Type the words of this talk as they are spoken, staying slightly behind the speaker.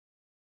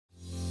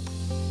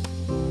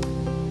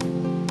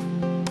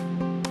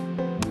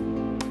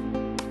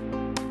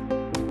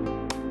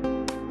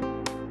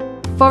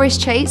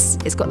Forest Chase,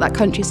 it's got that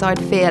countryside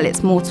feel.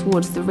 It's more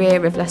towards the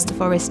rear of Leicester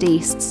Forest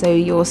East, so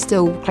you're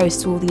still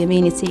close to all the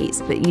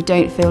amenities, but you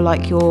don't feel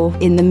like you're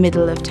in the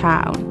middle of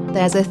town.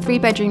 There's a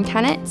 3-bedroom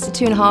Kennet, it's a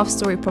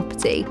 2.5-storey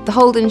property. The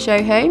Holden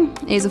Show Home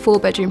is a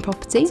 4-bedroom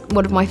property,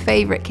 one of my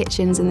favourite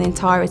kitchens in the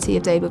entirety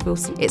of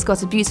DWH. It's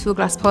got a beautiful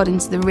glass pod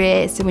into the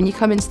rear, so when you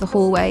come into the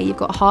hallway, you've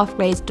got a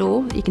half-glazed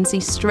door. You can see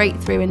straight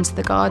through into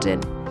the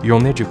garden. You're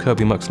on the edge of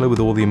Kirkby Muxloe with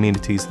all the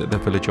amenities that the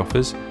village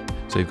offers.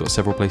 So you've got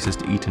several places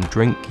to eat and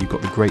drink, you've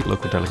got the great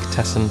local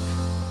delicatessen,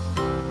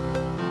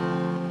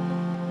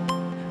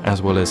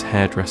 as well as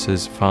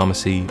hairdressers,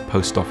 pharmacy,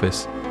 post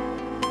office,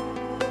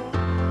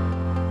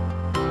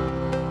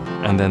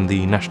 and then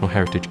the National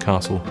Heritage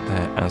Castle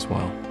there as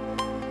well.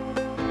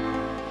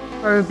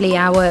 Probably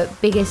our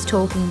biggest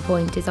talking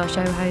point is our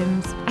show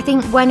homes. I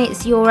think when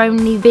it's your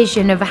only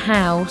vision of a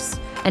house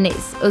and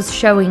it's us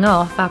showing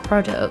off our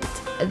product,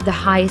 the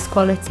highest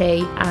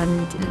quality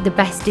and the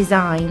best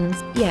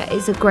designs, yeah,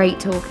 it's a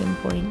great talking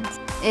point.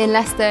 In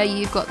Leicester,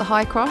 you've got the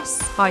High Cross,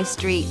 High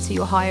Street to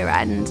your higher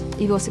end.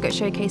 You've also got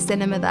Showcase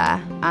Cinema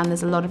there, and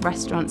there's a lot of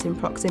restaurants in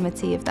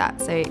proximity of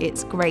that, so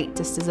it's great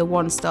just as a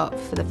one-stop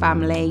for the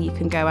family. You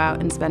can go out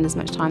and spend as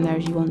much time there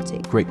as you want to.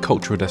 Great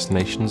cultural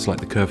destinations like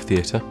the Curve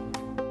Theatre.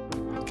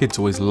 Kids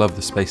always love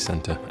the Space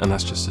Centre, and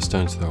that's just a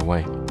stone's throw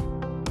away.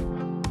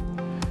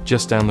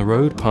 Just down the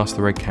road, past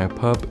the Red Cow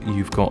pub,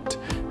 you've got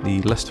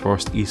the Leicester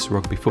Forest East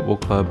Rugby Football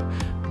Club,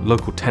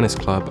 local tennis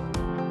club,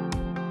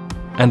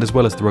 and as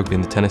well as the rugby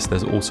and the tennis,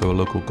 there's also a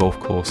local golf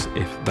course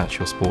if that's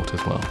your sport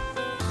as well.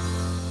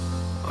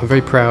 I'm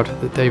very proud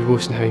that David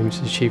Wilson Homes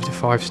has achieved a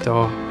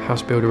 5-star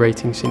house builder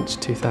rating since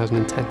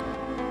 2010.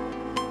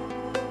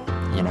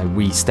 You know,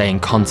 we stay in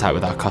contact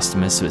with our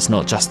customers, so it's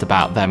not just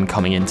about them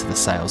coming into the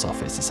sales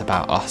office, it's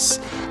about us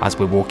as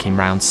we're walking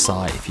around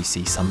site. If you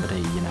see somebody,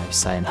 you know,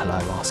 saying hello,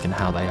 asking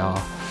how they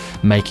are,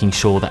 making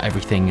sure that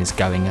everything is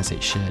going as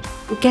it should.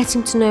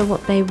 Getting to know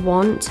what they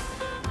want,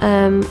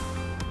 and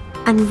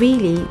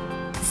really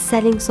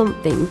selling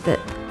something that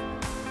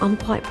I'm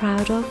quite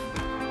proud of.